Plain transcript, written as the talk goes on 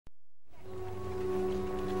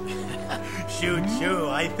Shoo, shoo.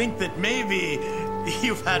 I think that maybe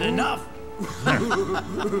you've had enough.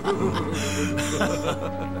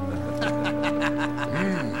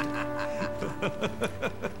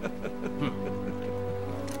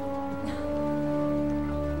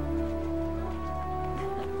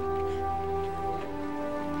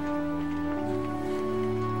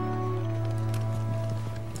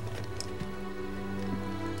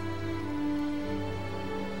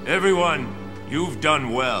 Everyone, you've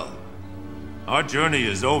done well. Our journey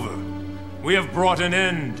is over. We have brought an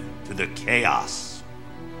end to the chaos.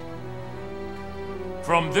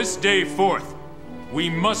 From this day forth, we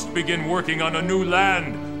must begin working on a new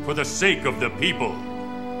land for the sake of the people.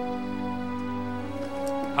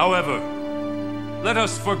 However, let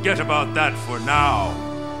us forget about that for now.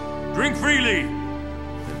 Drink freely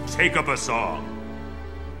and take up a song.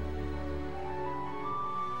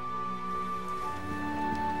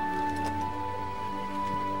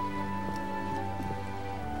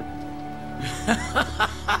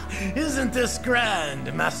 Isn't this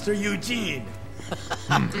grand, Master Eugene?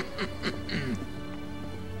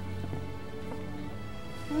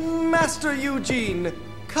 Master Eugene,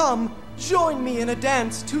 come, join me in a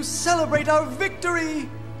dance to celebrate our victory!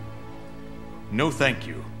 No, thank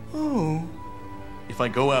you. Oh. If I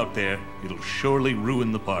go out there, it'll surely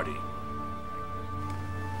ruin the party.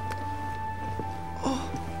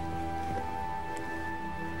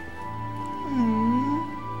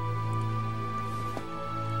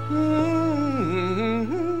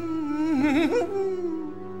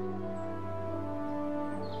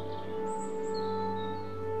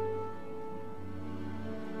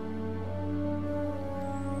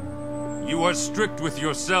 You are strict with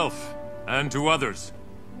yourself and to others,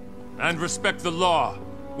 and respect the law,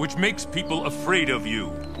 which makes people afraid of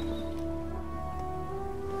you.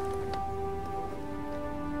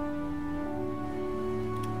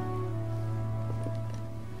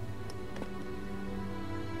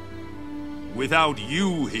 Without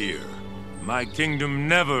you here, my kingdom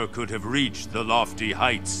never could have reached the lofty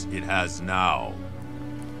heights it has now.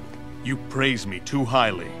 You praise me too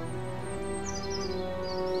highly.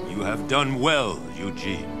 You have done well,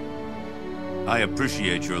 Eugene. I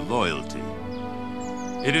appreciate your loyalty.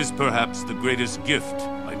 It is perhaps the greatest gift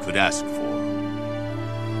I could ask for.